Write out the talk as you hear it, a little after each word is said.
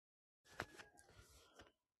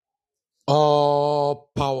All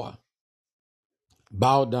power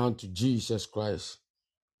bow down to Jesus Christ,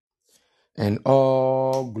 and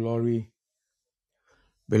all glory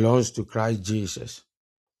belongs to Christ Jesus.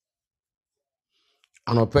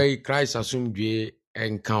 Anɔpa Christ asomdwie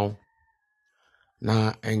enka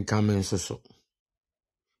na enka me nso so.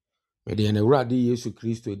 Mede na Awurade Yesu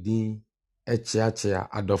Kristo din echiachia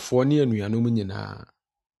adɔfoɔ ne anuanom nyinaa.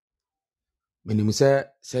 Menim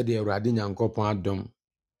sɛ de Awurade Nyankopɔn adom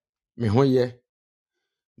me ho yɛ,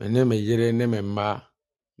 me ne me yere ne me mma,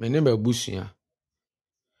 me ne me abusua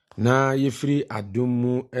na yɛfiri adom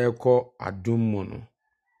mu ɛkɔ adom mu no.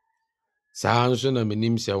 Saa nso na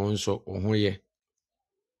menim sɛ wo nso wo ho yɛ,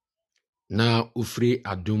 na ufiri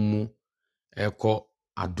adom mu ɛkɔ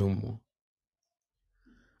adom mu.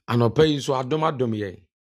 Anɔpa yi nso adom yɛn.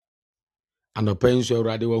 Anɔpa yi nso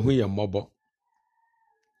Awurade wahu yɛn mmɔbɔ.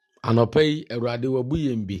 Anɔpa yi Awurade wabu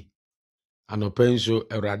yɛn bi. Anɔpa yi nso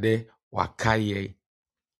Awurade waka yɛn.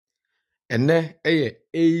 Ɛnɛ ɛyɛ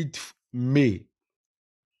 8th May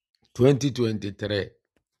 2023.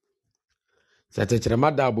 Sɛ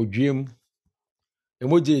tɛkyerɛma da abodwiem,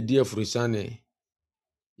 emogye edi afurusane,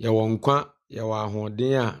 yɛwɔ nkwa, yɛwɔ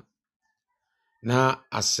ahoɔden a na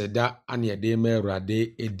aseda ane yɛde ma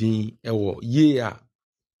Awurade edin ɛwɔ yie a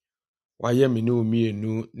wayɛ me ne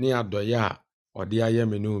omienu ne adɔyɛ a ɔde ayɛ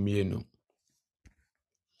me ne omienu.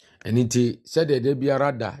 Ɛniti sɛdeɛ de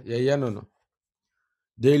biara da yɛyɛ no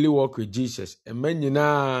daily walk with Jesus. Ɛma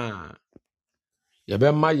nyinaa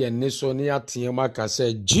yɛbɛma yɛn ne so ne yɛateɛ mu aka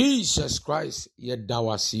sɛ Jesus Christ yɛda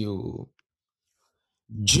wase o.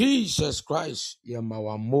 Jesus Christ yɛma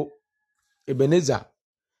wammo. Ebenezer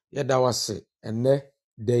yɛda wase ɛnɛ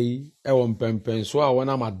da yi ɛwɔ mpɛmpɛnso a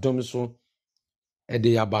wɔnam adom so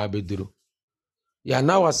ɛde yɛaba abɛduru.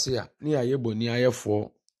 Yɛana wase a ne yɛayɛ bɔni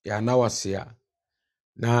ayɛfoɔ. Yɛana wase a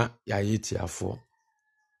na yɛayɛ tiafoɔ.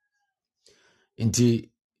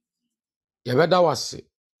 Nti yɛbɛda wase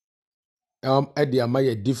ɛde ama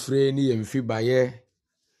yɛ difire ne yɛn mfibayɛ.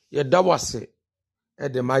 Yɛda wase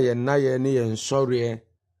ɛde ma yɛn nayɛ ne yɛn sɔreɛ.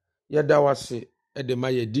 Yɛda wase ɛde ma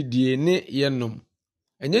yɛ didie ne yɛnom.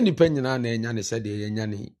 Ɛnyɛ nipa nyinaa na ɛnya ne sɛdeɛ yɛnya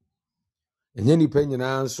ne. Ɛnyɛ nipa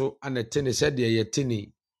nyinaa nso anete ne sɛdeɛ yɛte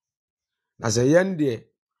ne. Na sɛ yɛn deɛ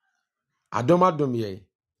adom yɛn.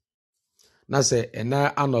 Na sɛ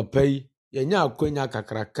ɛna anɔpa yi yɛnya akwanya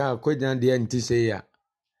kakraka akwanya deɛ nti sɛ ya.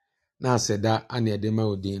 Na aseda ane ɛde ma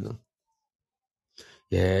odin no.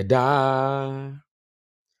 Yɛda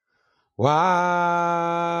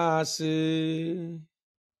wase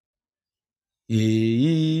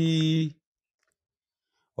yi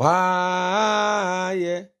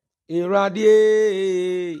waye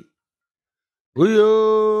Awurade uyo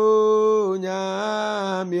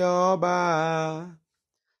nyame ọba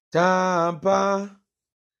tampa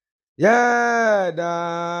yɛda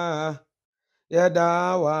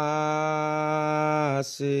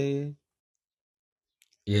wase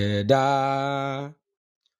yɛda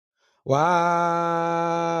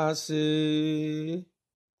wase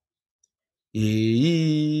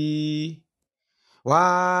yi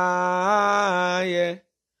waye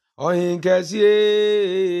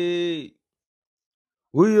ohinkɛsie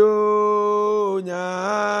uyo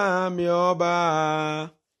nyame ọba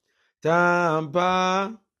tampa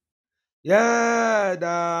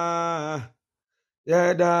yɛda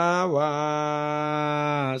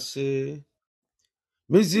wase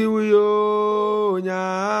misi uyo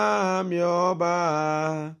nyame ọba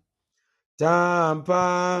tampa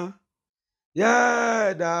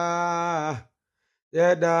yɛda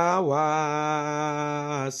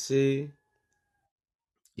wase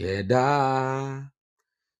yɛda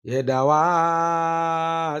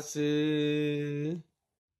wase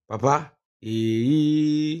papa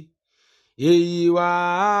eyi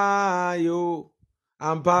wayo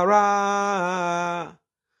ampara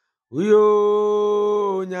uyo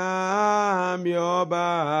nyame ọba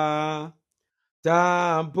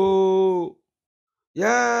tampo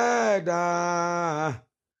yɛda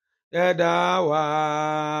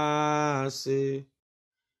wase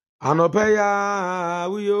anɔpa ya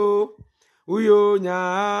uyo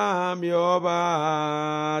nyame ọba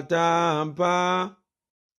tampa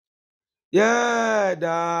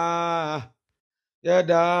yɛda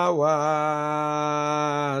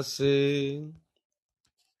wase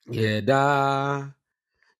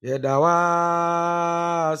yɛda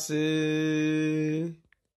wase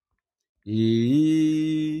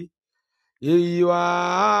yi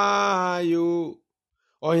wayo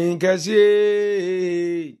ohinkɛsie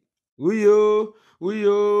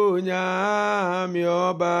uyo nyame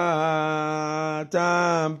ọba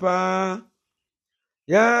tampa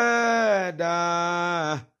yɛda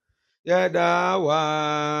yɛda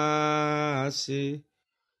wase.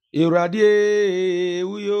 Awurade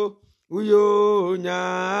uyo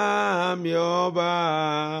nyame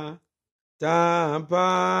ọba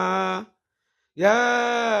tampa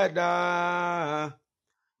yɛda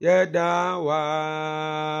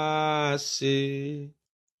wase.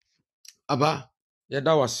 Aba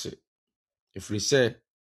yɛda wase ɛfiri sɛ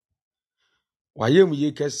wayɛ mu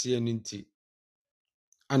yi kɛseɛ no nti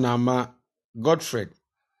ana ama Godfred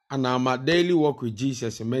ana ama daily walk with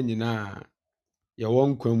Jesus ma nyinaa yɛwɔ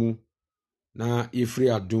nkwa mu na yɛfiri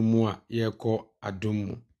adom mu a yɛrekɔ adom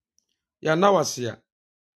mu. Yɛana wase a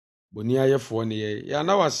boni ayɛfoɔ ne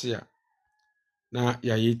yɛana wase a na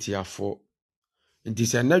yɛayɛ tiafoɔ. Nti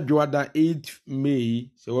sɛ na dwoada 8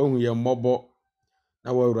 May sɛ wahu yɛ mmɔbɔ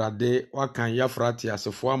na wawurade wakan yɛafra te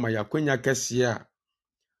asefoɔ ama yɛakwanya kɛseɛ a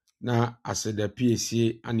na aseda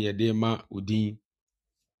piesie ane yɛde ma odin.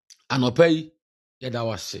 Anɔpa yi yɛda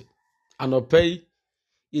wase. Anɔpa yi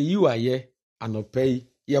yɛyi wayɛ. Anɔpa yi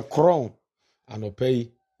yɛkorɔn. Anɔpa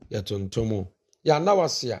yi yɛtontom. Yɛana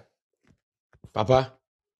wase a papa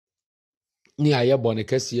ne ayɛ bɔne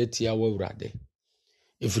kɛseɛ tia wawurade.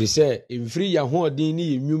 Ɛfiri sɛ mfiri yɛ ahoɔden ne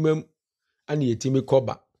yɛ nnwumam ane yɛtimi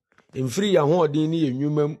kɔba. Mfiri yɛ ahoɔden ne yɛ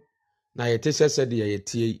nnwumam na yɛte sɛ sɛdeɛ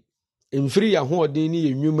yɛtie yi. Mfiri yɛ ahoɔden ne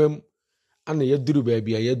yɛ nnwumam ana yɛduru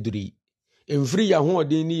baabi a yɛduru yi. Mfiri yɛ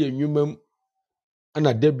ahoɔden ne yɛ nnwumam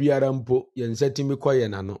ana da biara mpo yɛn nsa timi kɔ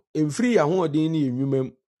yɛn ano. Mfiri yɛ ahoɔden ne yɛ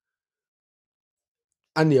nnwumam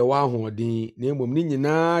ana yɛwɔ ahoɔden na mmom ne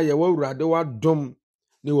nyinaa yɛwɔ Awurade wadom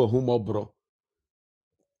ne wahumɔborɔ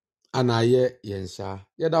ana ayɛ yɛn saa.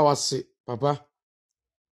 Yɛda wase papa.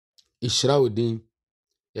 Ihyira wo din.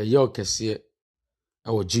 Yɛyɛ ɔkɛseɛ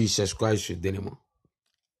ɛwɔ Jesus Christ din mu.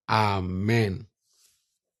 Amen.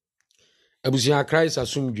 Abusua Christ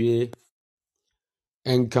asomdwee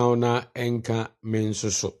enka na enka me nso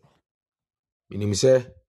so. Minim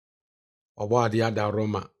sɛ ɔbɔ ade ada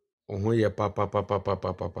Roma oho yɛ papa.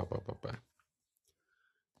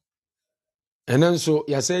 Ɛno nso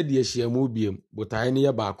yɛsɛ di ahyiamu biem botae ne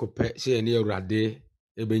yɛ baako pɛ sɛ yɛne Awurade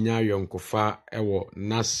ebenya ayɔnkofa ɛwɔ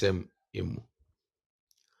n'asɛm emu.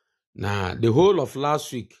 Na the whole of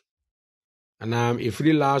last week and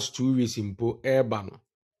every last 2 weeks mpo ɛreba no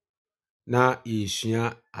na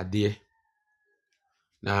yɛsua adeɛ.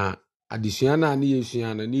 Na adesua na ne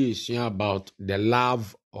yɛsua no ne yɛsua about the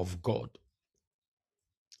love of God.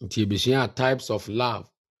 Nti yɛbɛsua types of love.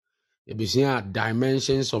 Yɛbɛsua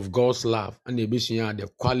dimensions of God's love and yɛbɛsua the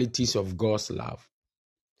qualities of God's love.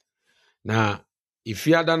 Na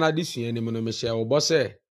ifiada na adesua ne mu no mehyɛ wo bɔ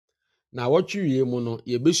sɛ na wɔtwe wie mu no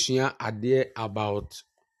yɛbɛsua adeɛ about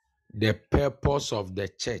the purpose of the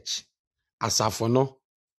church. Asafo no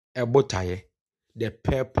ebotaye. The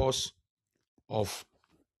purpose of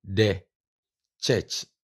the church.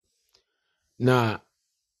 Na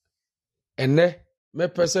ene me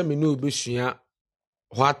pese me no besua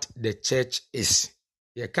what the church is.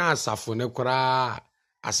 Ye kan asafo ne kora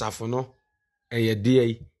asafo no eye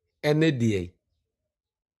die ene die.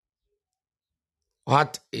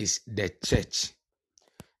 What is the church?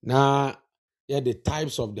 Na the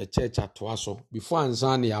types of the church atwaso before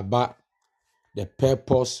answer about the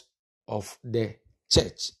purpose of the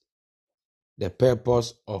church. The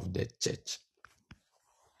purpose of the church.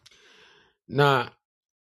 Now,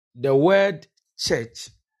 the word church,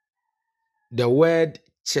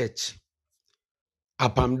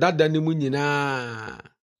 apam dada ni mu nyinaa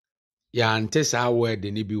ya ante saa word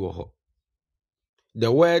ni bi wɔ hɔ.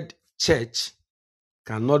 The word church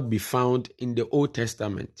cannot be found in the Old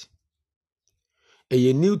Testament.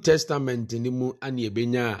 Eye New Testament ni mu ani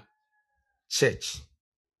ebenya church.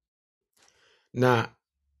 Na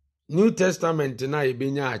New Testament na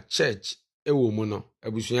ebenya church ewo mu no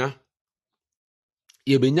abusua.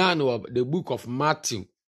 Yebenya no the book of Matthew.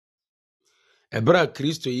 Ebra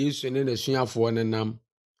Kristo Yesu ne nasuafo ne nam.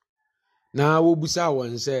 Na wobusa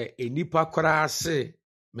won se enipa kora ase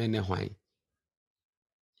mene hwan.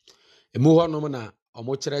 Emu ho no na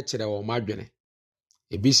omo kyerɛkyerɛ wo madwene.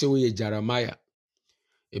 Ebi se wo ye Jeremiah.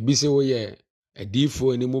 Ebi se wo ye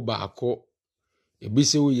adifo ani mu baako. Ebi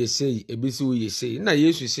se wo ye sei, ebi se wo ye sei. Na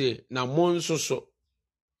Yesu se na mo nso so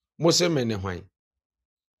mo se mene hwan.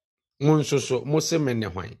 Mo nso so mo se mene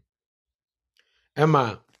hwan.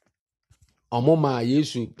 Ema omoma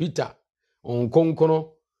Yesu Peter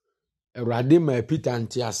onkonkono Awurade ma Peter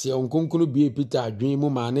ntiase onkonkono bie Peter adwen mu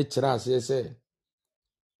ma ne kyerɛ ase se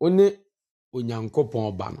one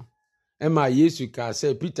onyankopɔn ba no. Ema Yesu ka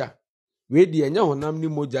se Peter we di enya honam ni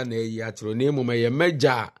mogya na ayi akyerɛ na emu ma ye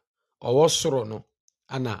magya ɔwɔ soro no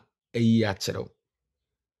ana ayi akyerɛ.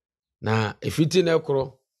 Na efiti na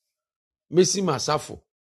ekoro mesi masafo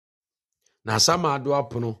na samado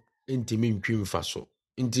apono ntimi ntwi mfa so.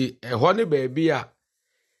 Nti ɛhɔ ne baabi a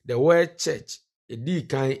the word church edi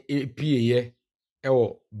kan epieye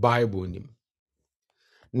ɛwɔ Bible nim.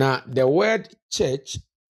 Now the word church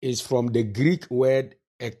is from the Greek word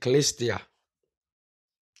ekklesia.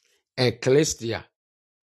 Ekklesia.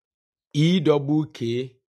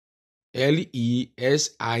 EKKLESIA.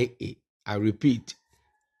 I repeat.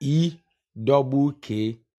 EKKLESIA.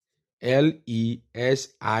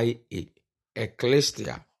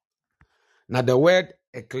 Ekklesia. Now the word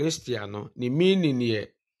ekklesia no, the meaning here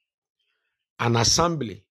an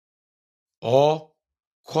assembly or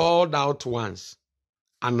called out ones.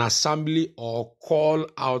 An assembly or call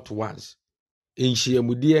out ones. In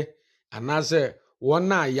Shiemudie, anase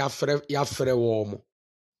wana yafre womo.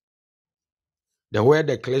 The word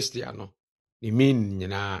ecclesia no, the meaning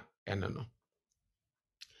na eno.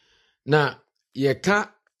 Na yeka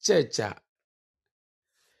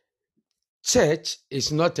church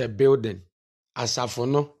is not a building. Asafo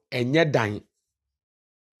no enye dan.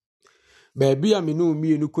 Baby a menu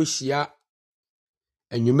mienu kohyia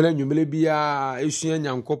enwumere bia esua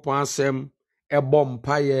Nyankopɔn asɛm ɛbɔ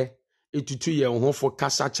mpaye etutu ye ho fo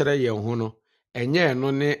kasa kyerɛ ye ho no enye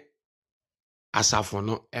no ne asafo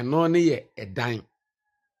no eno ne ye edan.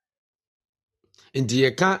 Nti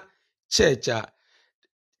yeka church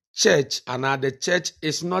and the church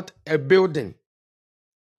is not a building.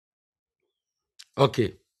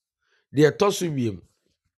 Okay. The Tosubim.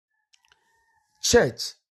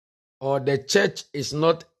 Church or the church is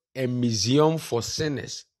not a museum for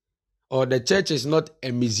sinners, or the church is not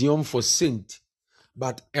a museum for saints,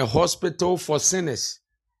 but a hospital for sinners.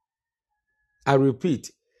 I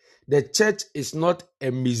repeat, the church is not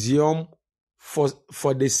a museum for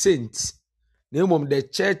the saints. The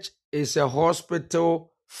church is a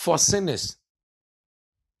hospital for sinners.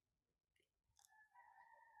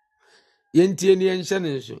 Yentie ni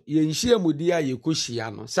yenhyɛ so yenhyia mudie a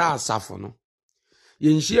yekohyia no sa asafo no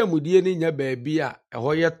yenhyia mudie ni nya baabi a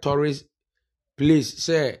ɛhɔ yɛ tourist place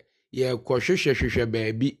sɛ ye kɔhwehwehwehwɛ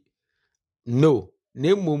baabi no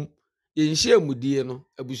nemum yenhyia mudie no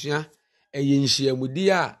abusua yenhyia mudie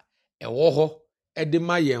a ɛwɔ hɔ ɛde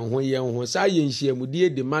ma yɛn ho sa yenhyia mudie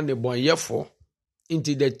de ma ne bɔnyɛfo.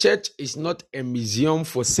 Into the church is not a museum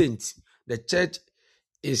for saints. The church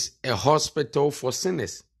is a hospital for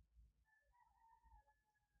sinners.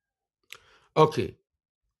 Okay.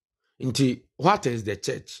 Nti, what is the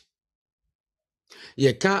church?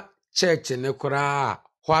 Yeka church ne koraa.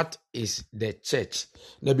 What is the church?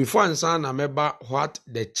 Now before I remember what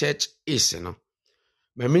the church is, you know.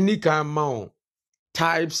 Memini ka ma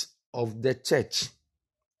types of the church.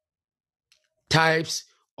 Types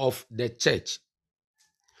of the church.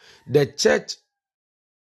 The church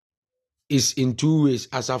is in two ways.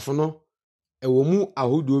 Asafono ewomu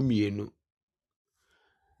ahudu mienu.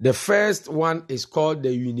 The first one is called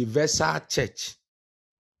the universal church.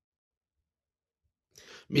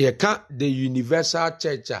 The universal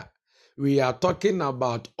church, we are talking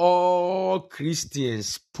about all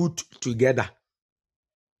Christians put together.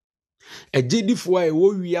 Ejidifo a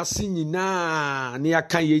ewo wiase nyina na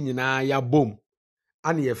yaka ye nyina ya bom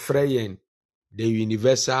ana ye freyen the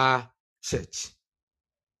universal church.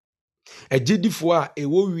 Ejidifo a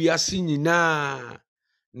ewo wiase nyina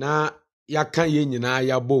na yaka ye nyina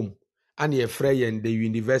ya bom ana ye freyen the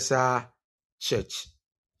universal church.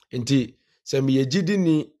 Nti se me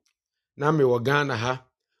yegidini na me wo Ghana ha,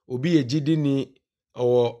 obi yegidini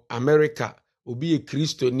o America, obi ye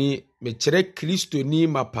Kristoni, me kire Kristoni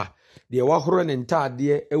mapa de wahoro ne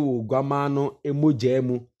ntade ewo guama no emogya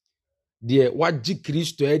mu, de wagye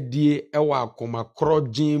Kristo adie ewo akoma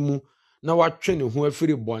krogyen mu na watwe ne ho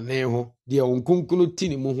afiri bone ho, de onkunkunu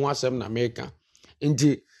tini mu ho asem na meka.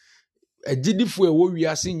 Nti agidifo ewo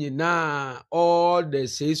wiase nyina, all the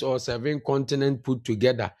 6 or 7 continents put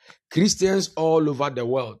together, Christians all over the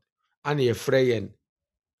world, and ye freyen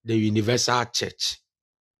the universal church.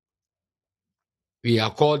 We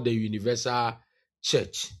are called the universal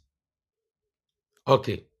church.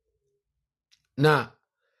 Okay. Now,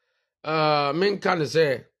 men can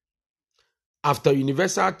say after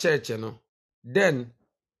universal church, you know, then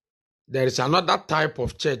there is another type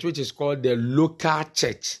of church which is called the local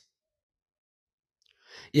church.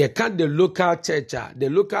 You can't the local church. The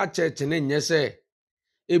local church ne say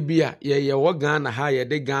ebia ye wo Ghana ha ye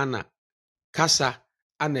de Ghana kasa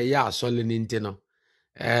ana ya asole nti no.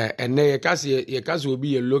 Ene ye kasa obi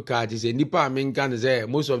ye local is a nipa menka say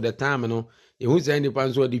most of the time no ye hu say nipa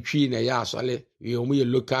nso de twi na ya asole ye omu ye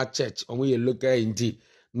local church, omu ye local nti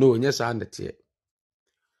no nya sa ndete.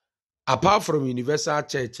 Apart from universal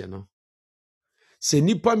church, you know, Se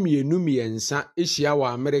nipa mienu miensa ehia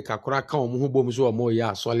wa America kora ka omo ho bom so omo ya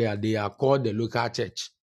asole ade are called the local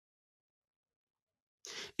church.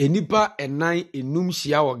 Enipa enan enum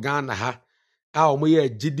hia wa Ghana ha a omo ya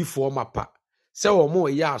agidifo mapa. Se omo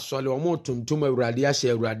ya asole omo tuntum awurade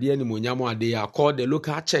ahye awurade animonyam ade are called the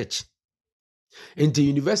local church. In the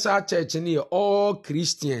universal church ni all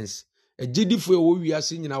Christians agidifo ewo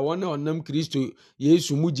wiase nyina wona onam Kristo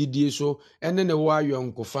Yesu mugidie so ene ne wo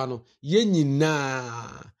ayonkofa no ye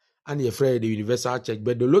nyina and ye frɛ the universal church,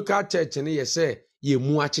 but the local church ni ye say ye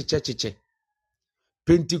mu achechecheche.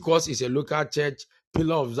 Pentecost is a local church,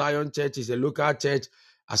 Pillar of Zion Church is a local church,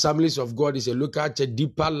 Assemblies of God is a local church,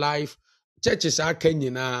 Deeper Life churches are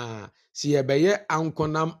kenyina. See ebeye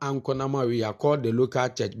ankonam we are called the local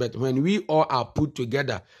church, but when we all are put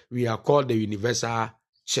together we are called the universal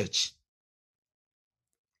church.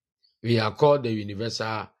 We are called the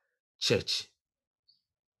universal church.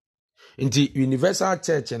 In the universal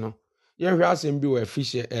church, you know, you have to be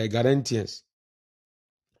with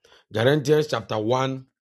Galatians chapter 1,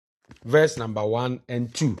 verse number 1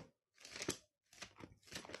 and 2.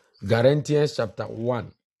 Galatians chapter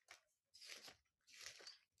 1,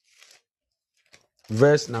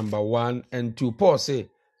 verse number 1 and 2. Paul say,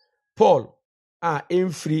 Paul,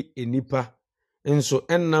 free enipa, enso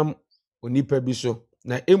enam onipa biso,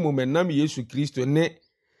 na menam Yesu Kristo ne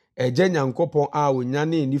eje nyankopon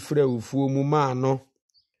onyane enifra ufuo mu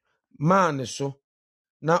maa ne so,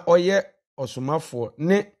 na oye osomafo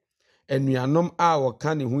ne enuanom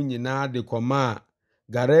woka ne ho nyinaa de koma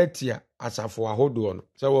Galatia asafo ahodo no.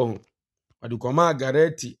 Se wo hu, de koma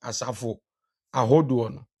Galati asafo ahodo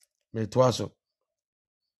no. Metwa so.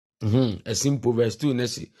 A simple verse 2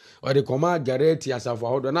 nesi. Or the command Gareti as of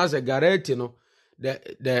our na se Gareti no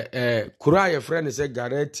the Kuraya friend say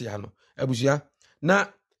Gareti ano. Ebusia na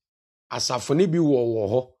asafo ne bi wo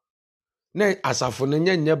ho. Na asafo ne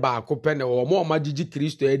nye baako pe ne wo mo magigi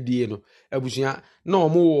Kristo adie no. Ebusia na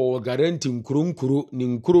omo wo Garenti nkuro ni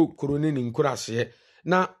nkuro ne ni nkuro ase.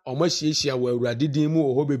 Na omo hiehyia wo awurade din mu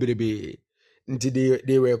wo ho bebrebe. Nti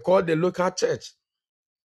they were called the local church.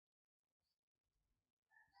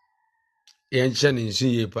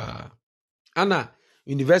 Anna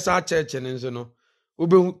Universal Church and so no.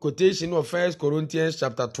 Ube quotation of 1 Corinthians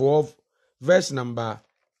chapter 12 verse number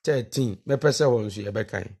 13. Me pese ho nso ye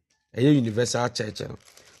bekan. Eye Universal Church no.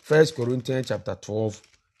 1 Corinthians chapter 12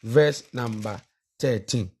 verse number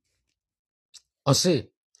 13. Ose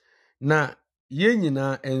na ye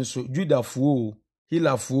nyina enso Judafo,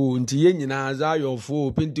 Hilafo, nti ye nyina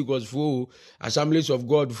Zionfo, Pentecostfo, Assemblies of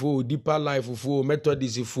God fo, Deeper Life fo,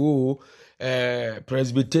 Methodist fo,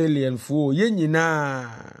 Presbyterian fo, ye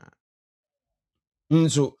nyina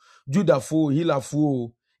nso Judafo,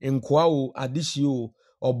 Hilafo, enkwao, adishio,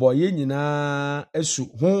 obo ye nyina esu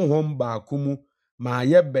honhom baako mu ma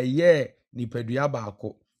ye beye nipadua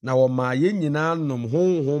baako na wo ma ye nyina nom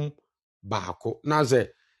honhom baako na ze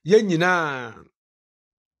ye nyina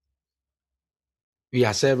we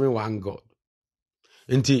are serving one God.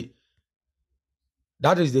 Indeed,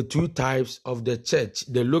 that is the two types of the church,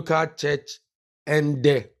 the local church and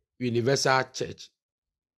the universal church.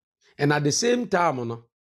 And at the same time, no,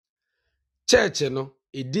 church, no,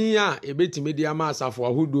 edin a ebetimi di ama asafo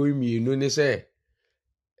ahodo mienu ne se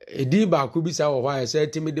edin ba ko bisa wo hwa se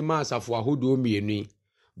etimi di ma asafo ahodo mienu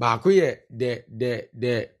ba ko ye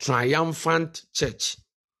the triumphant church.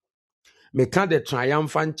 Meka the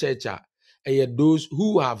triumphant church those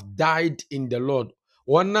who have died in the Lord.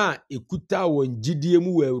 Wana ekuta won gidie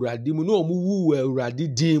mu wa awurade mu na omuwu wa awurade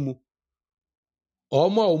din mu.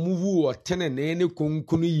 Oma omuwu o tenene ne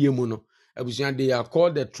konkunu yemu no. Abusuan, they are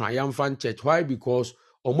called the triumphant church. Why? Because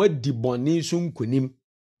oma diboni so nkonim.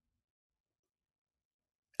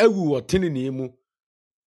 Ewu o tenene mu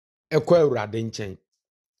ekwa awurade nchen.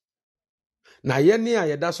 Na yene a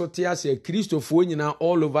yeda so te ase Kristofo nyina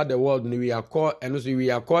all over the world, we are called, and also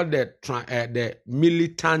we are called the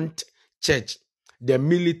militant church. The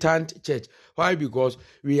militant church. Why? Because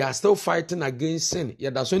we are still fighting against sin.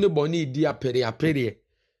 Yeda so ne boni di apere.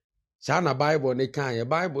 Sana Bible ne kan. The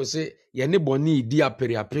Bible say yene boni di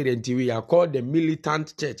apere until we are called the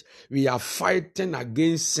militant church. We are fighting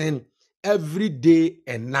against sin every day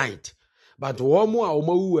and night. But womo a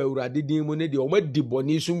womawu awurade din mu ne de womadi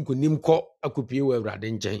boni so nkunim kɔ akopie wa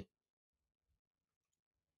awurade nkyɛn.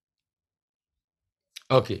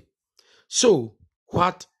 Okay. So,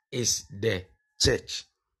 what is the church?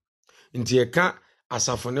 Nti eka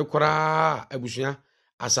asafo ne koraa abusua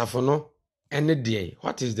asafo no ene de.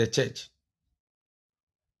 What is the church?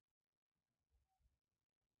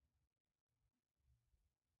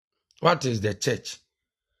 What is the church?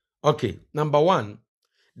 Okay, number 1,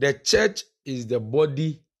 the church is the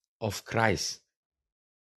body of Christ.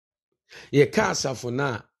 Ye ka asafo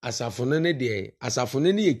na asafo no ne de asafo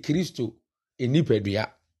no ne ye Kristo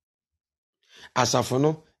enipadua. Asafo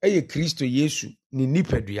no ye Kristo Yesu ni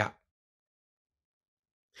nipadua.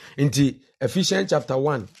 Inti Ephesians chapter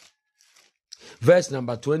 1 verse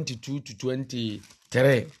number 22 to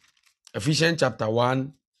 23. Ephesians chapter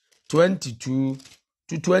 1 22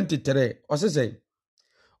 to 23.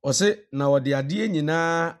 Ose na wode ade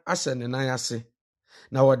nyinaa ase ne nan ase.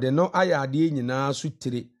 Na wode no ayɛ ade nyinaa so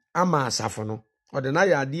tire ama asafo no. Wode na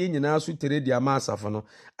ayɛ ade nyinaa so tire di ama asafo no.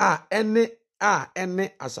 Ene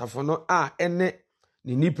asafo no ene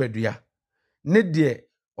ne nipadua. Ne de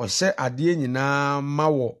ɔhyɛ ade nyinaa ma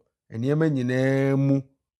wɔ nneɛma nyinaa mu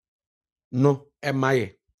no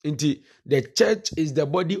emaye. Inti the church is the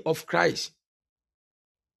body of Christ.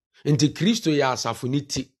 Inti Kristo ya asafo ni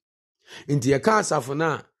ti. Inti yɛka asafo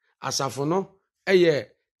na asafo no ɛyɛ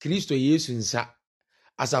Kristo Yesu nsa.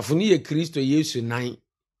 Asafo no yɛ Kristo Yesu nan.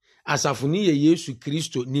 Asafo no yɛ Yesu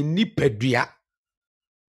Kristo ni nipadua.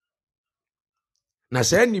 Na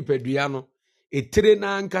saa nipadua no etire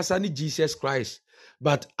na ankasa ni Jesus Christ.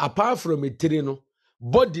 But apart from etire no,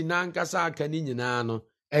 body na ankasa aka ni nyinaa no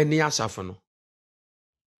ɛne asafo no.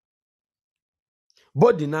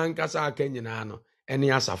 Body na ankasa aka nyinaa no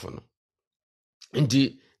ɛne asafo no.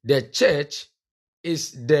 Indeed, the church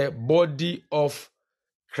is the body of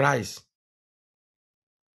Christ.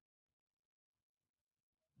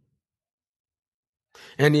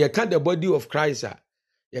 And you can't the body of Christ.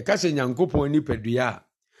 You can't say nipadua.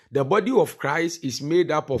 The body of Christ is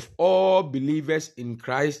made up of all believers in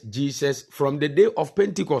Christ Jesus from the day of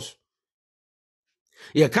Pentecost.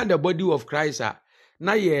 You can't the body of Christ.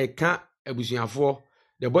 Na ye can't ebusuafo.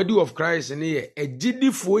 The body of Christ ne ye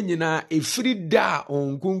ejidifo nyina efiri da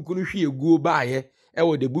onkunkunu hwe eguo baaye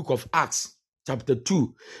ewo the book of Acts chapter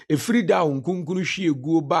 2. Efiri da onkunkunu hwe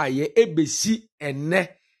eguo baaye ebesi enne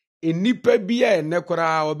enipa bia enne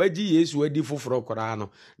kora obaji Yesu adi foforo kora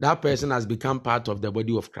no. That person has become part of the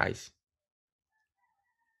body of Christ.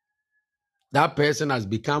 That person has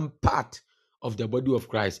become part of the body of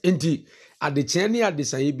Christ. Inti at the cheni at the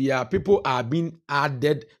saibia, people are being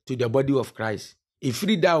added to the body of Christ.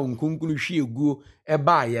 Efiri da onkunkunu hwe eguo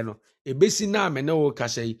ebaaye no ebesi na amene wo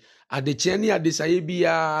kasai adecheni adesaye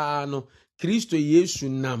bia no Kristo Yesu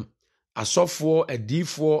nam asofo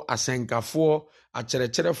adifo asenkafo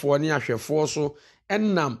acherecherefo ne ahwefo so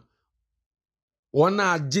enam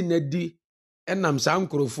wona aginadi enam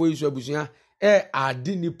sankrofo iso abusia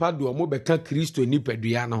adi nipa do mo beka Kristo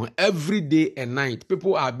nipadua no every day and night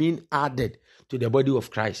people are being added to the body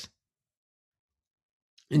of Christ.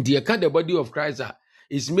 In the account, the body of Christ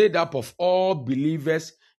is made up of all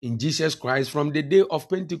believers in Jesus Christ from the day of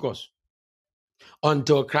Pentecost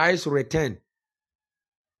until Christ return.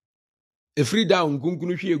 Efiri da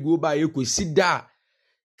onkunkunu hwe egu ba yekosi da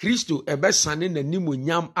Kristo ebesane n'animu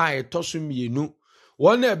nyam a etoso mienu.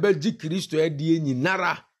 Wona ebeji Kristo adie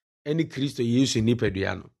nyinara eni Kristo Yesu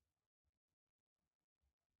nipadua no.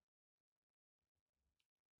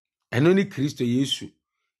 Eno ni Kristo Yesu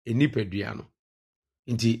enipadua no.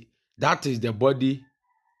 Inti that is the body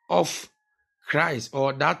of Christ,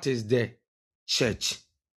 or that is the church.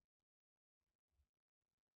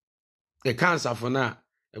 The cancer for now,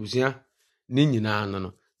 that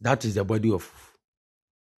is the body of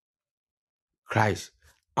Christ.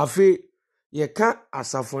 Afi ye can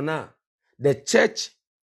asafona. The church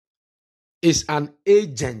is an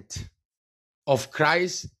agent of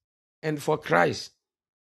Christ and for Christ.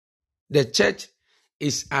 The church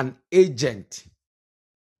is an agent.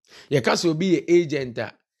 Ye can so be an agent.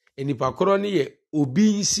 Enipa koro ni ye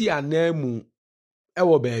obi nsi anamu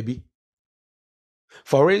ewo baabi.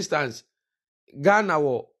 For instance, Ghana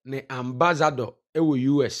wo ne ambassador ewo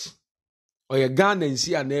US. Oye Ghana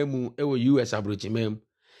nsi anamu ewo US abrochimem.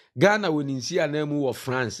 Ghana wo nsi anamu wo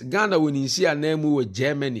France. Ghana wo nsi anamu wo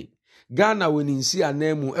Germany. Ghana wo nsi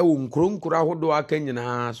anamu ewo nkronkro ahodo aka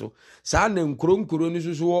nyina so. Saa na nkronkro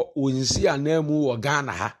ni so wo nsi anamu wo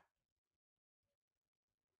Ghana ha.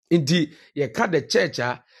 Indeed, the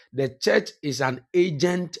church is an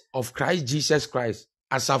agent of Christ Jesus Christ.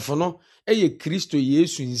 Asafono eye Kristo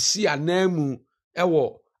Yesu nsi anamu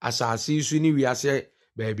ewo asase isu ni wiase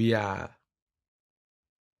baby a.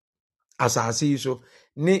 Asase isu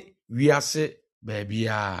ni wiase baby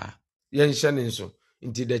a. Yenhye so.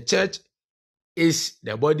 Indeed, the church is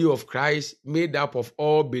the body of Christ made up of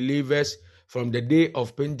all believers from the day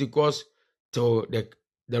of Pentecost to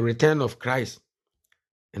the return of Christ.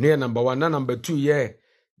 And here number one. Now number two,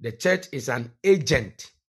 the church is an agent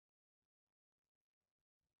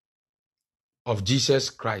of Jesus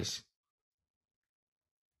Christ.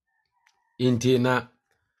 Inti na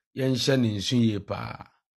yɛnhyɛ ne nsu yie paa.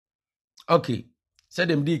 Okay. Said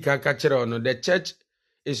them di kaka kyerɛ no. The church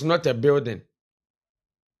is not a building.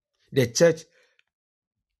 The church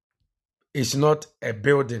is not a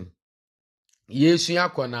building. Yesu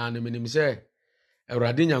akɔ na no menim sɛ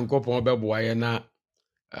Awurade Nyankopɔn bɛboa yɛ na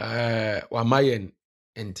wama yɛn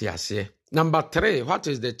nteaseɛ. Number 3, what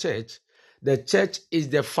is the church? The church is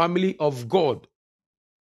the family of God.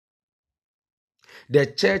 The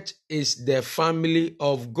church is the family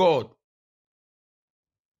of God.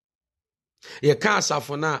 Yɛka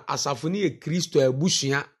asafo no a, asafo no yɛ Kristo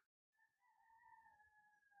abusua.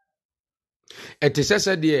 Ɛte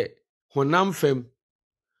sɛ deɛ honam fam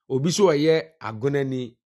obi so ɔyɛ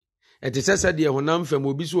agonani. Ɛte sɛ deɛ honam fam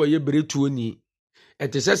obi so ɔyɛ beretuoni.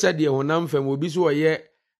 Ɛte sɛ deɛ honam fam obi so ɔyɛ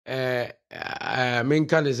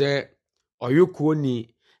menka ne sɛ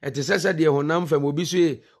ɔyɔkuoni. Ɛte sɛ deɛ honam fam obi so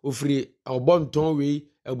yɛ ofiri ɔbɔntɔn wei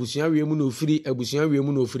abusua wei mu na ofiri abusua wei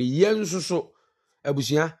mu na ofiri. Yɛn nso so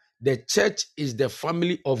abusua, the church is the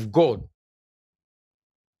family of God.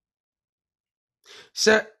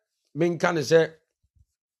 Sɛ menka ne sɛ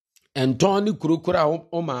ɛntɔn ne kurokura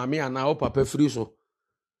o maame anaa o papa firi so.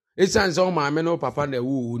 Esan sɛ o maame no papa na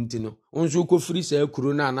ɛwu nti no. Onso kɔ firi sɛ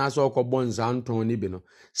kuro na anaa sɛ ɔkɔbɔ nsa ntɔn ne bi no.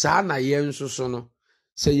 Saa na yɛn nso so no.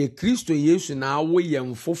 Sɛ yɛ Kristo Yesu na awo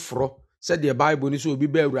yɛn foforo. Sɛ deɛ Bible ni sɛ obi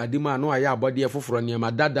bɛ Awurade mu a no ayɛ abɔdeɛ foforo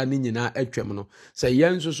nneɛma dada ne nyinaa atwam no. Sɛ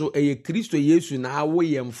yɛn nso so ɛyɛ Kristo Yesu na awo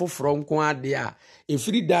yɛn foforo nko ade a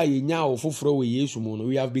efiri da yɛnya awo foforo wɔ Yesu mu no.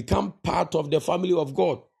 We have become part of the family of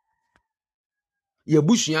God.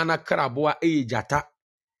 Yɛbusua na kraboa ɛyɛ gyata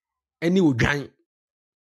ɛne odwan.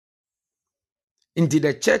 Indeed,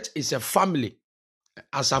 the church is a family.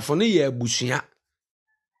 Asafo no yɛ abusua.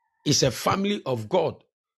 It's a family of God.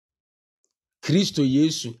 Kristo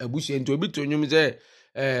Yesu abusua. Nti obi to nwom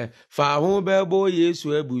sɛ fa ho bɛbɔ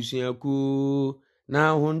Yesu abusua ku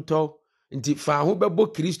na ho ntɔ. Nti fa ho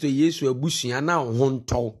bɛbɔ Kristo Yesu abusua na ho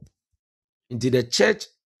ntɔ. Nti the church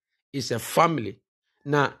is a family.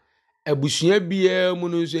 Na abusua biara mu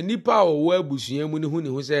no nso nipa a ɔwɔ abusua mu no hu ne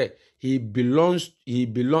ho sɛ he belong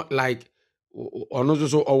like ɔno nso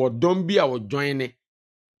so ɔwɔ dɔm bi a ɔjoin ne.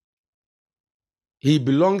 He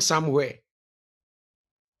belongs somewhere.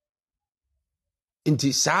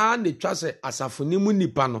 Inti saa ne twa sɛ asafo ne mu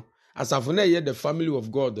nipa no, asafo na ɛyɛ the family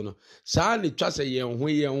of God no. Saa ne twa sɛ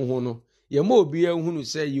yɛn ho no. Yɛn ma obi yɛn hu no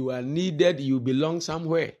sɛ you are needed, you belong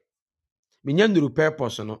somewhere. Menya nduru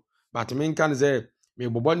purpose no, but me nka ne sɛ me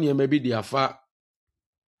bobɔ nneɛma bi de afa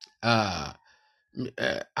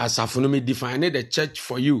asafo no me define the church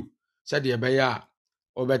for you. Sɛ deɛ ɛbɛyɛ a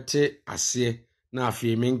obɛte aseɛ na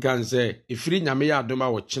afei me nka ne sɛ efiri nyame yɛ adom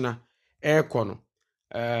a wɔkyena ɛkɔ no.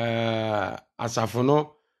 Asafo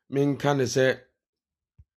no menka ne sɛ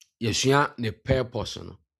yesua ne purpose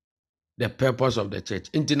no, the purpose of the church.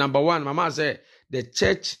 Into number 1, mama say the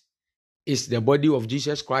church is the body of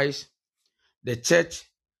Jesus Christ. The church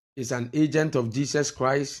is an agent of Jesus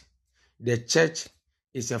Christ. The church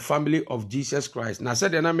is a family of Jesus Christ. Now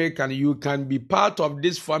said in American, you can be part of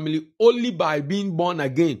this family only by being born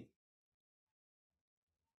again.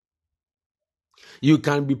 You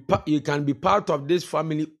can be part of this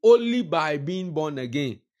family only by being born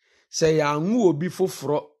again. Say yangu obi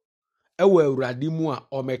foforo ewe Awurade mu a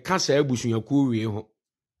omeka sa abusuakuo wie ho.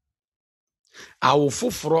 Awo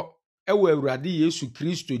foforo ewe Awurade Yesu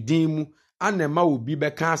Kristo din mu anema obi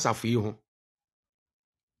beka asafo yi ho.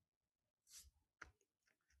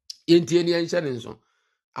 Yentie ne yenhye ne nso.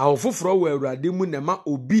 Awo foforo ewe Awurade mu nema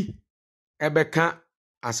obi ebeka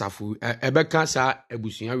asafo ebeka sa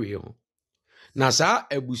abusua wie ho. Na saa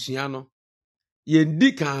abusua no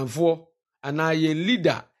yendi kanfo ana yen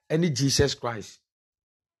leader any Jesus Christ.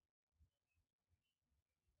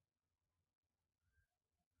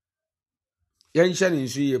 Yen hye ne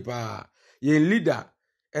nsu ye pa yen leader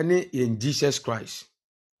any yen Jesus Christ.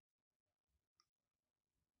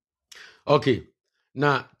 Okay.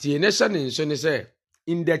 Now the nation in so say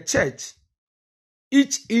in the church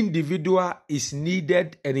each individual is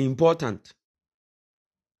needed and important.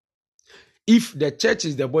 If the church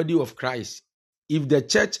is the body of Christ, if the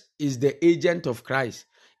church is the agent of Christ,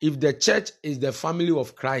 if the church is the family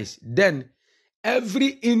of Christ, then every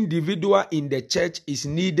individual in the church is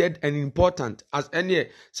needed and important. As any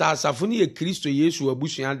asafuni ye Kristo Yesu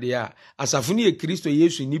abusua de a, asafuni ye Kristo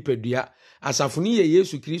Yesu nipadua, asafuni ye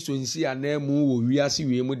Yesu Kristo nsi anemu wo wiase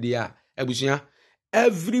we mu de a, abusua,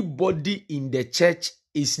 everybody in the church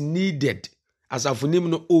is needed. Asafuni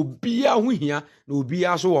no obia ho hia na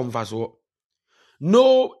obia so wo mfaso.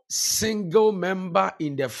 No single member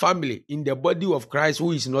in the family, in the body of Christ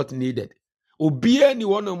who is not needed. Obia ni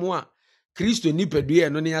wono mu a Kristo nipadua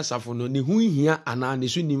no ne asafo no ne ho hia ana ne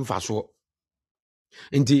so nim faso.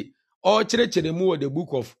 Nti all chere mu the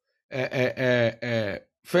book of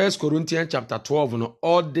First Corinthians chapter 12 no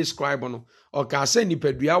all describe no o ka say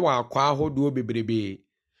nipadua wa akwa ahodo bebrebe.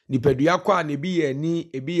 Nipadua kwa na ebi ye ni,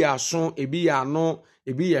 ebi ye aso, ebi ye ano,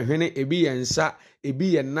 ebi ye hwene, ebi ye nsa,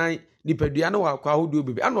 ebi ye nan. Nipadua no wa akwa ahodo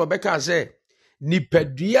bebrebe. Ana obeka say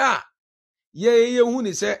nipadua ye hu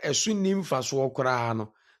ni say esu nim faso kora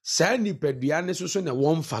no. Sa nipadua ne so na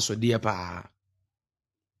won faso de pa.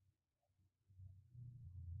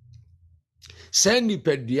 Sa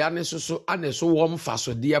nipadua ne so ane so won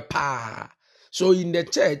faso de pa. So in the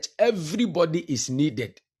church, everybody is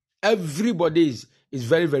needed. Everybody is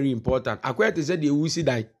very, very important. Akwai te say the usi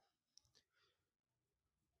dan.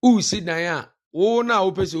 Usi dan a wo na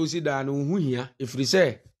wo pese usi dan no hu hia. Ifri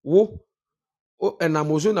say wo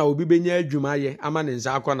enamoso na obi benya adwuma ye ama ne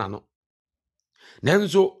nsa akọ na no.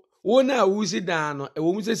 Nanso wo na usi dan no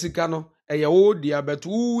ewo mu se sika no eye wo dia beto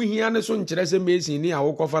wo hia ne so nkyere se mesin ni a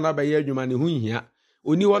wo kofa na ba ye adwuma ne hu hia.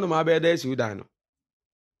 Oni wono ma ba da si dan no.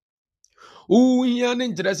 Uhia ne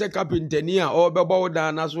nkyere se carpentani a obebo wo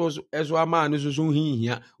dan na so eso ama ne so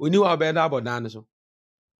hia. Oni wa ba da abodan ne so.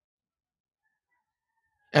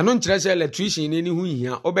 Eno nkyere se electrician ni hu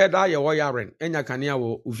hia. Obeda ye wo yaren enya kanea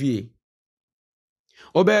wo ofie.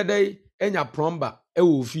 Obeda enya plumber e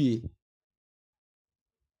wo ofie.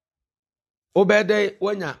 Obeda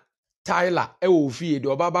wanya tiler e wo ofie de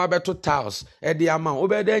obaba beto tiles e de ama.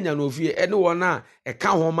 Obeda enya no ofie ene wona e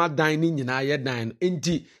ka ho ma dan ni nyina ye dan.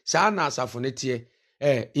 Enti sa na asafo ne tie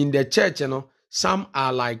in the church some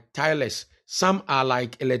are like tilers, some are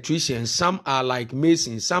like electricians, some are like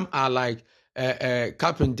masons, some are like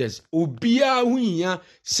carpenters. Obia hu hia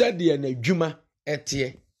said de na dwuma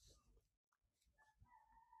etie.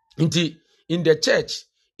 Nti in the church,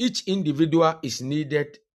 each individual is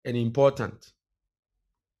needed and important.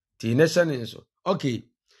 Okay.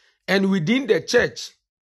 And within the church,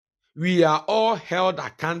 we are all held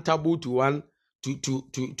accountable to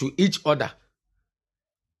each other.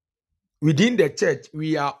 Within the church,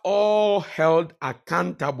 we are all held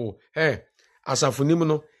accountable. Asafunim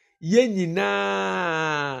no, ye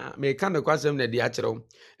nyina me kan de kwasem na de akyerɛw.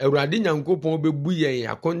 Awurade Nyankopɔn bebu yen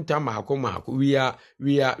akonta maako.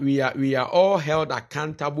 We are all held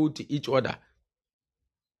accountable to each other.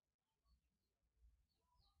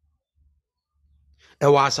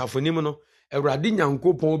 Ewa asafunim no, Awurade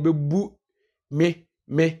Nyankopɔn bebu me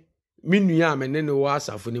nua me ne wo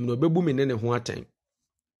asafunim no bebu me ne ho aten.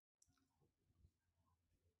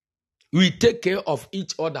 We take care of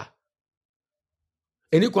each other.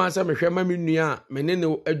 Eni kwansa me hwema me nua me ne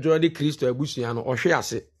adwode Kristo abusua no ohwe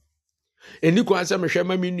ase. Eni kwansa me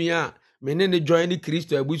hwema me nua me ne join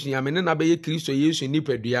Kristo abusua me ne na be Kristo Yesu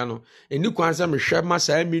nipadua no. Eni kwansa me hwema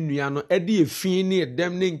saa me nua no ede efin ne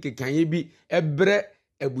edem ne nkekanye bi ebre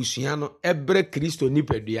abusua no ebre Kristo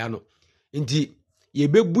nipadua no. Nti ye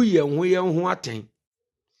bebu ye ho aten.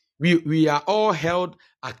 We are all held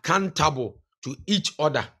accountable to each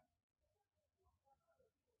other.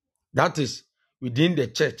 That is within the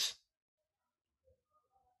church.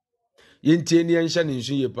 Yentie ni ensha ni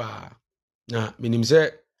nsu ye pa. Na minim se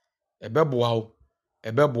ebeboa wo,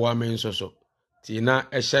 ebeboa me nso so. Ti na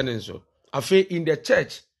ehye ne nso. Afi in the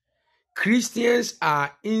church, Christians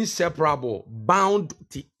are inseparable, bound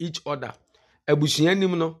to each other.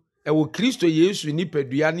 Abusuanim no, ewo Kristo Yesu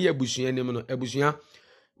nipadua na abusuanim no, abusua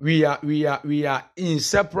we are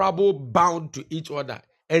inseparable, bound to each other.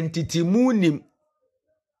 Entity munim.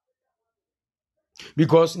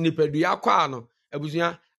 Because nipadua kwa no,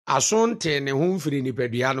 abusua asonte ne ho mfiri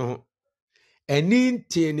nipadua no ho. Eni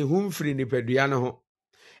nte ne ho mfiri nipadua no ho.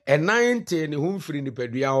 Enan nte ne ho mfiri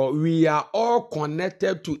nipadua ho. We are all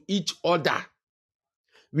connected to each other.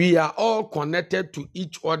 We are all connected to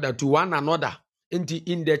each other, to one another. In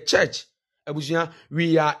the church, abusua,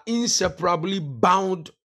 we are inseparably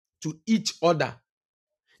bound to each other.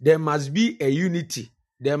 There must be a unity.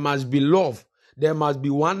 There must be love. There must be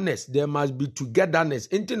oneness. There must be togetherness.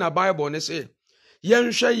 In the Bible, they say,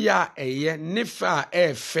 Yensha ya eye nefa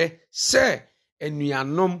efe se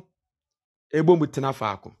enuanom ebo mutena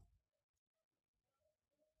faako.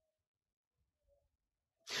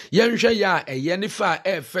 Yensha ya eye nefa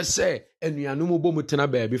efe se enuanom ebo mutena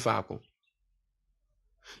baabi faako.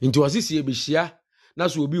 Nti wasisi ebehia na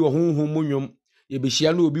so obi wo honhom munwom,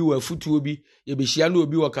 ebehia na obi wo afutu obi, ebehia na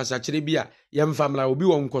obi wo kasakire bi a yemfamla obi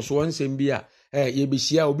wo nkoso nsem bi a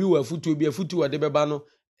yebehia obi wo afutu wo de beba no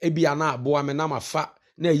ebia na aboa me na mafa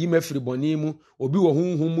na yima firiboni mu obi wo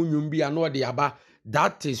honhom munwom bi a na ode aba.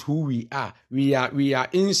 That is who we are. We are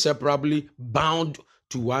inseparably bound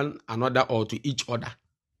to one another or to each other.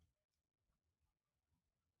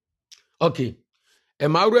 Okay.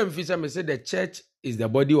 Emmanuel Mfisa said the church is the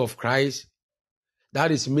body of Christ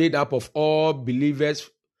that is made up of all believers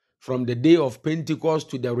from the day of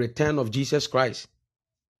Pentecost to the return of Jesus Christ.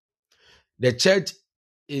 The church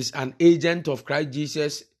is an agent of Christ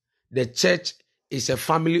Jesus. The church is a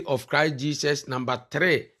family of Christ Jesus. Number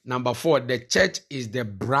 4, the church is the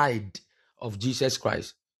bride of Jesus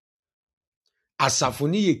Christ. Asafo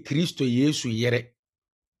ni ye Kristo Yesu yere.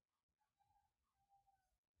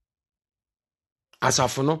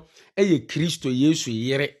 Asafo no ye Kristo Yesu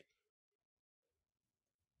yere.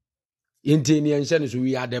 So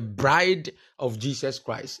we are the bride of Jesus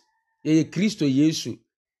Christ. Ye Kristo Yesu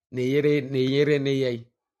ne yere.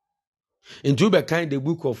 Into be kind the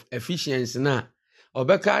book of Ephesians na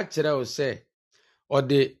obeka kire o se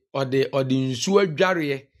ode nsuo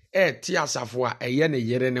adware ti asafo a eye ne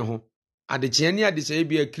yere ne ho adekye ne ade se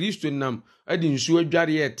bia Kristo nam ade nsuo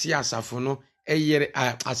adware ti asafo no eyere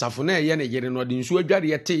asafo na eye ne yere no ode nsuo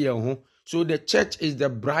adware te ye ho. So the church is the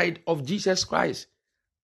bride of Jesus Christ.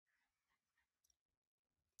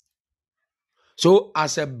 So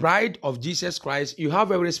as a bride of Jesus Christ, you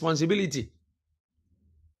have a responsibility.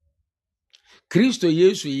 Kristo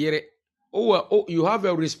Yesu yere, you have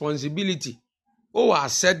a responsibility. I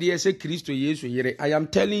said yes, Kristo Yesu yere. I am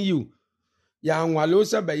telling you, ya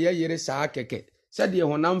nwalosa be yere saa keke. Said ye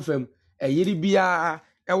honam fam, yere bia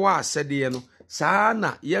said ye no. Saa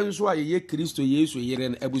na yenso a ye Kristo Yesu yere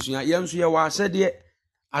na abusuya yenso ye wa said ye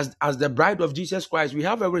as the bride of Jesus Christ, we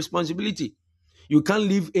have a responsibility. You can't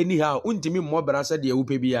live anyhow. Untimi mmobra said ye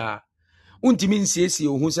upe bia. Untimi nsiesie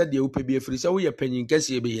ohu said ye upe bia firi se wo ye panyin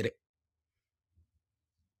kase be yere.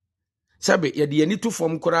 Sabe ye de ani to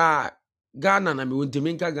fom kora Ghana na me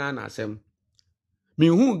untimi nka Ghana asem. Me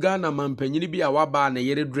hu Ghana mampanyini bi a waba na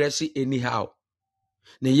yere dress anyhow.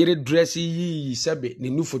 Na yere dress yi sabe ne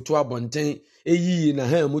nu foto abonten eyi na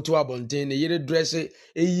ha mu to abonten na yere dress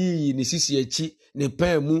eyi ne sisi achi ne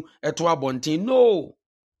pan mu eto abonten. No.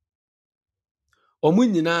 Omu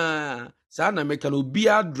nyina sa na meka no bi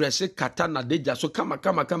address kata na deja so kama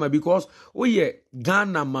because oye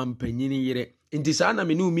Ghana mampanyini yere. Inti sa na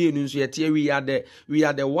me no mienu nso yete we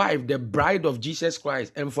are the wife, the bride of Jesus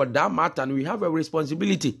Christ, and for that matter we have a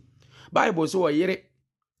responsibility. Bible so yere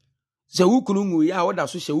se wukunu ngu ya oda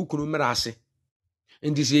so se wukunu mra ase.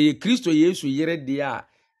 Inti se ye Kristo Yesu yere dia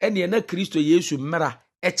ene na Kristo Yesu mra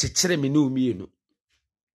ekekere me no mienu.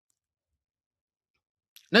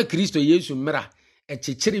 Na Kristo Yesu mra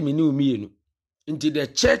ekekere me no mienu. Inti the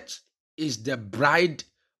church is the bride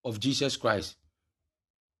of Jesus Christ.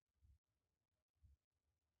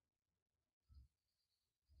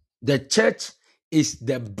 The church is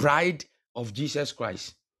the bride of Jesus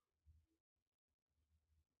Christ.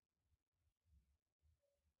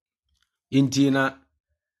 Intina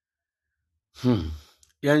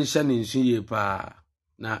yansha ne nsu ye pa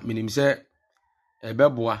na minim se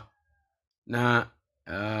ebeboa na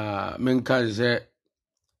menka ze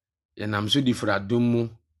yenam so di fra dom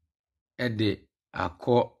ede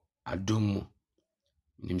akọ adom mu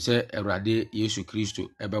minim se Awurade Yesu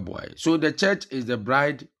Kristo ebeboa. So the church is the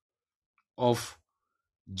bride of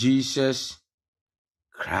Jesus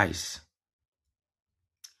Christ.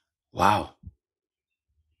 Wow.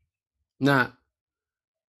 Na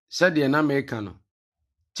said the American no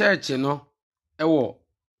church no ewo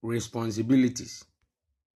responsibilities.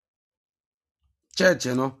 Church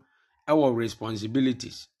no ewo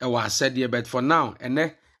responsibilities. Ewo said but for now and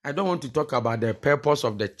I don't want to talk about the purpose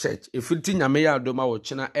of the church. If you think Yameya Adoma wo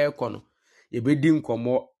china aircon, you be dim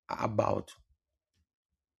komo about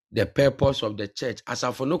the purpose of the church.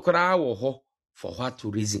 Asafo no kra wo ho for what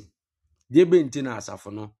reason? Dey be ntina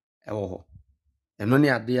asafo no ewo ho. Eno ne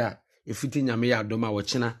ade a if you think Yameya Adoma wo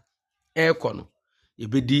china aircon, you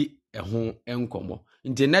be di eho enkomo.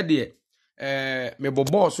 Nti na de me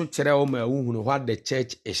bobo so kire o ma wuhunu what the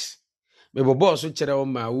church is. Me bobo so kire o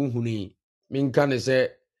ma wuhunu minka ne say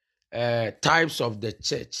types of the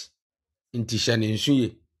church inti shane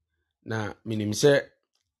nsuye na minim se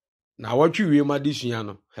na watwi wie ma de sua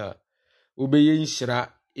no ha obeye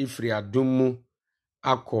nhira efri adom mu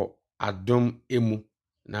akọ adom emu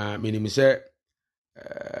na minim se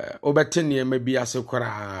obetene ma bi ase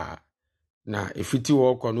kora na efiti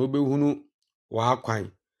wo kọ na obehunu wa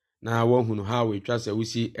kwan na wahunu ha we twa se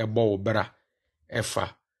wusi ebo wo bra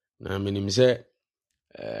efa na minim se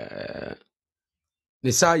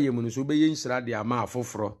ne saye mu no so be yenhyira de ama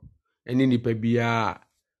afoforo ene nipa bia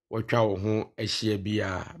watwa wo ho ahia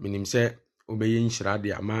bia minim se obe yenhyira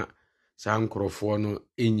de ama sankrofo no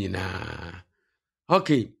enyina.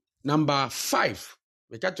 Okay, number 5,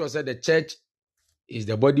 we catch us say the church is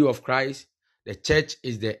the body of Christ. The church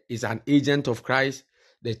is an agent of Christ.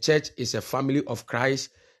 the church is a family of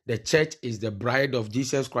Christ. The church is the bride of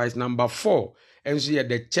Jesus Christ. Number 4, and so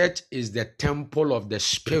the church is the temple of the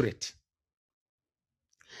Spirit.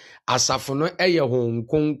 Asafo no eye hon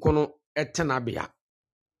konkono etenabea.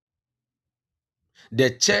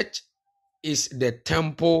 The church is the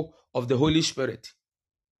temple of the Holy Spirit.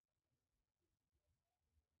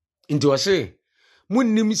 Into say,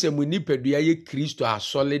 munnim se munipadua ye Kristo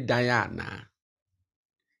asole dan ana.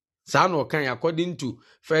 Sa no kan according to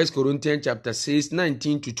 1 Corinthians chapter 6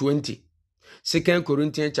 19 to 20. 2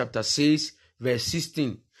 Corinthians chapter 6 verse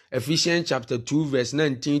 16. Ephesians chapter 2 verse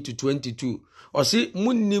 19 to 22. Or say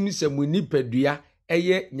munnim se munipadua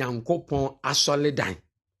eye nyankopon asole dan.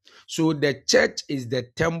 So the church is the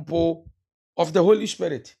temple of the Holy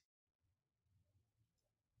Spirit.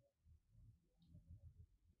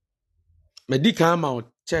 Medical amount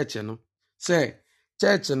church no say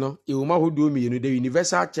church no iwuma hodo mienu, the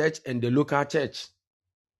universal church and the local church.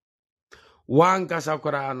 One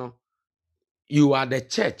kasakora no, you are the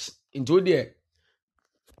church. Into there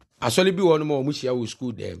asole bi won mo muhia wo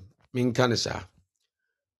school dem min kan sa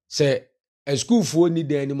say a school fo ni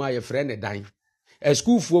dan ni ma ye frɛ dan. A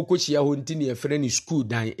school fo ko hia ho ntini ye frɛ ni school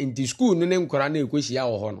dan. Inti school no ne nkora na ekohia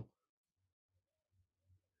wo ho no.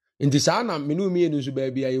 Inti saa na menu mienu nso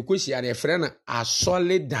ba bia ye kohia na ye frɛ na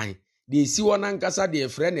asole dan. De esi won ankasa de ye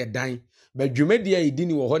frɛ ne dan. Ba dwumadi a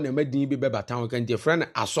edini wo ho na madin bi bebata ho kan de frɛ na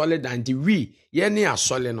asole dan. Inti wi ye ne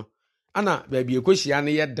asole no. Ana ba bia ekohia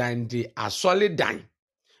na ye dan de asole dan.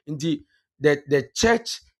 Inti the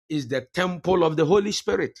church is the temple of the Holy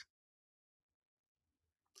Spirit.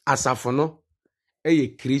 Asafo no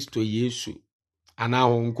eye Kristo Yesu ana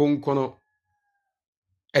honkonkono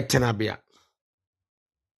etenabea.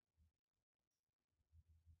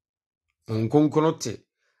 Honkonkono te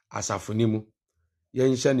asafo ni mu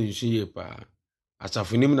yenhya ne nsuye pa.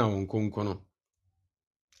 Asafo ni mu na honkonkono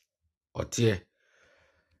ote.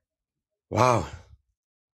 Wow.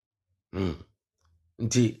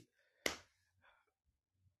 Nti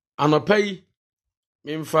anopai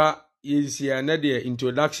memfa yensia na de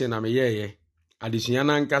introduction na meyeye adesua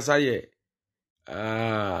na nkasa ye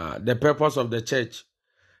the purpose of the church,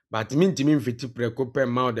 but mintimi mfiti preko pe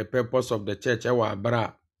ma the purpose of the church e wa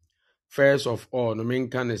bra. First of all no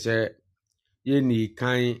menka ne say ye ni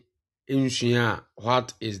kan nsua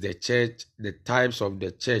what is the church, the types of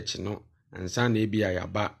the church no, and san e bia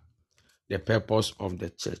yaba the purpose of the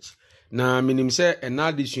church. Na minim say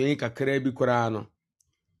enadesua yi kakra bi kora no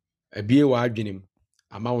ebie wa adwenem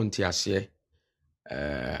ama wonti ase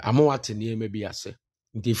ama wate ne ma bi ase.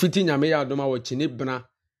 Nti fiti nyame ya adoma wo chine bena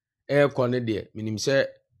kone de minim se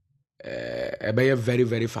ebeye very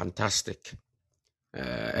very fantastic,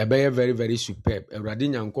 ebeye very very superb. Ewrade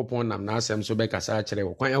nyankopon nam na asem so be kasa kire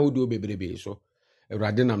wo kwan ahodo bebrebe so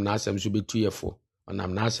ewrade nam na asem so betuyefo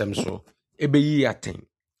onam na asem so ebeyi aten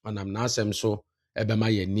onam na asem so ebema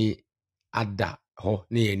yeni ada ho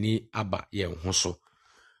ne yeni aba ye ho so.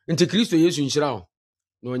 Nti Kristo Yesu nhyira wo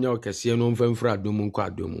no nya okese no mfamfura adomu nko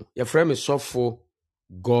adomu. Ye frɛ me sɔfo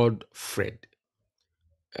Godfred.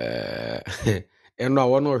 Eno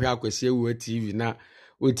awo no hwe akwese ewu TV na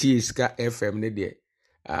oti iska FM ne de.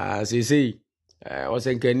 Sei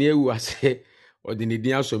osenkani ewu ase odini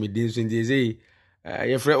din asomi din so ndi sei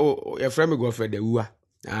ye frɛ me Godfred ewu.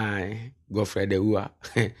 Godfred ewu.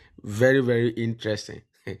 Very very interesting.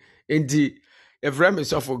 Ndi ye frɛ me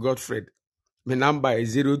sɔfo Godfred. My number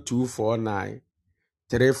is 0249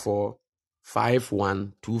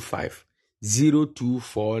 345125.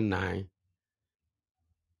 0249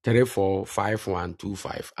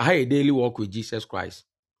 345125. I have a daily walk with Jesus Christ.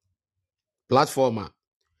 Platform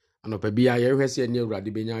anopabia yehwese ne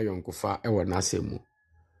awurade benya yonkofa ewo nasemu.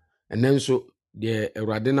 And then so the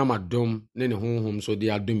awurade na madom ne ne honhom so de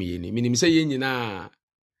adom ye ni. Minim se ye nyina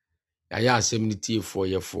ya asem ni tie for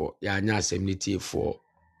ye for ya anya asem ni tie for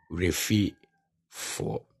refi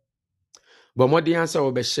for. But modern answer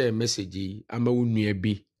will be share message ama unua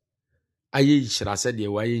bi aye nhyira se de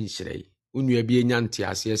wa ye nhyira yi. Unua bi enya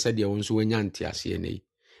ntiase se de won so wenya ntiase ne.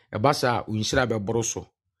 Eba sa unhyira be boroso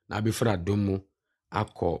na abefra adom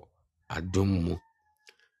akọ adom mu.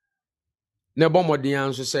 Na bo modern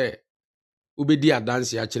answer say ubedi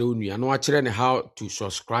adanse a kire unua no a kire ne how to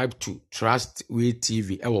subscribe to Trust Way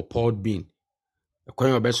TV ewo Podbean.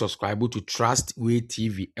 Ekwan obe subscribe to Trust Way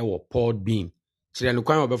TV ewo Podbean. Kire ne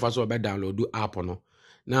kwan obefa so obe download app no.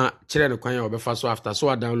 Na kire ne kwan obefa so after so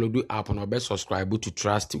download app no obe subscribe to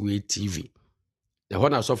Trust Way TV. The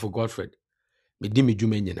honor so for Godfred. Me di me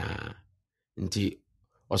dwuma nyina. Nti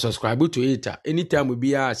o subscribe to it anytime we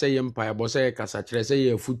be say empire bo say kasa kire say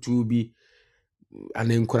ye futu bi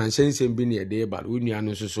an encouragement bi na de ba onua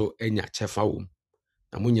no so enya chefa wo.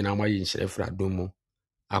 na mo nyina ma yi nhyire fra adom mu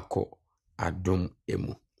akọ adom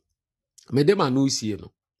emu. Mede ma no sie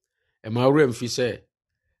no ma wura mfi sɛ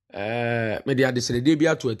mede adesrɛdeɛ bi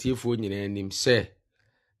ato atiefoɔ nyinaa anim sɛ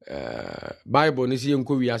Bible no si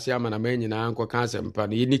yɛnkɔ wiase ama na ma nyinaa nkɔka asɛmpa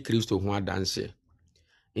no yɛni Kristo ho adanseɛ.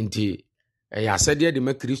 Nti ɛyɛ asɛdeɛ de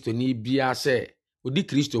ma Kristo ni biara sɛ odi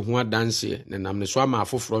Kristo ho adanseɛ na nam ne so ama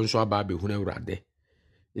afoforɔ nso aba abɛhunu Awurade.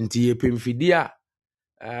 Nti yɛpɛ mfidie a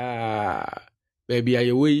baabi a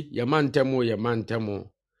yɛwɔ yi yɛma ntɛm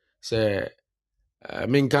sɛ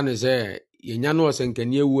menka ne sɛ yɛnya no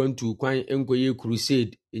ɔsɛnkani awu antu kwan nkɔyɛ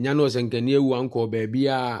crusade, yɛnya no ɔsɛnkani awu ankɔ baabi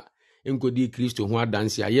a nkɔdi Kristo ho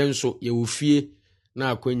adanse a yɛn nso yɛwɔ fie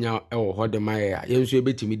na akwanya ɛwɔ hɔ de ma yɛ a yɛn nso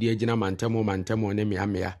yɛbɛtumi de agyina mantɛm ne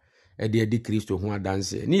mmeammea ɛde adi Kristo ho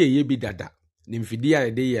adanse. Ne yɛyɛ bi dada ne mfidie a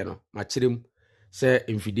yɛde yɛ no makyerɛm sɛ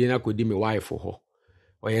mfidie no akɔdi me wife hɔ.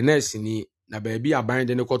 Ɔyɛ nɛɛseni na baabi aban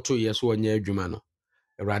de ne kɔto yɛ so ɔnyɛ adwuma no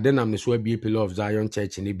Awurade nam ne so abie Pillar of Zion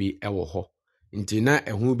Church ne bi ɛwɔ hɔ. Nti na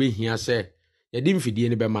ɛho bɛhia sɛ yɛde mfidie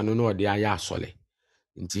no bɛma no na ɔde ayɛ asɔle.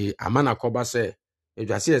 Nti ama na kɔba sɛ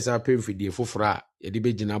adwase yɛ sɛ apɛ mfidie foforɔ a yɛde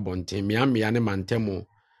bɛgyina abɔnten mmeammea ne mantɛm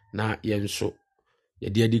na yɛn nso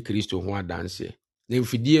yɛde adi Kristo ho adanseɛ. Na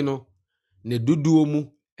mfidie no ne dodoɔ mu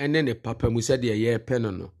ne ne papa mu sɛdeɛ yɛrepɛ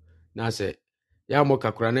no na sɛ yɛamɔ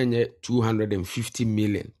kakra na nyɛ 250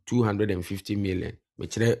 million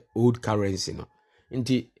mekyerɛ old currency no.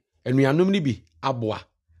 Nti anuanom no bi aboa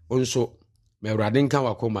nso ma Awurade nka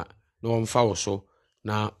wakoma na ɔmfa wo so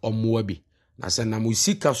na ɔmmoa bi. Na sɛ nam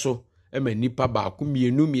sika so ma nipa baako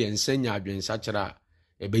mmienu mmiɛnsa nya adwensakyerɛ a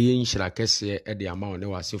ɛbɛyɛ nhyira kɛseɛ de ama wo ne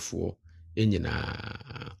wasefoɔ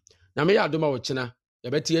nyinaa. Na meyɛ adom a wɔkyena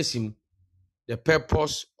yɛbɛte asim the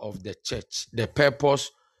purpose of the church. The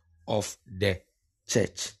purpose of the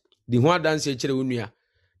church. Di ho adanse kyerɛ wo nua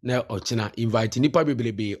na ɔkyena invite nipa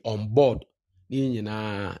bebrebe on board ne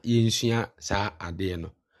nyinaa yɛnsua saa adeɛ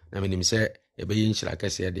no. Na menim sɛ ɛbɛyɛ nhyira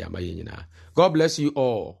kɛseɛ de ama yɛ nyinaa. God bless you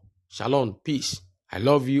all. Shalom. Peace. I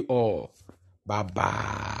love you all. Bye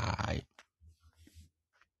bye.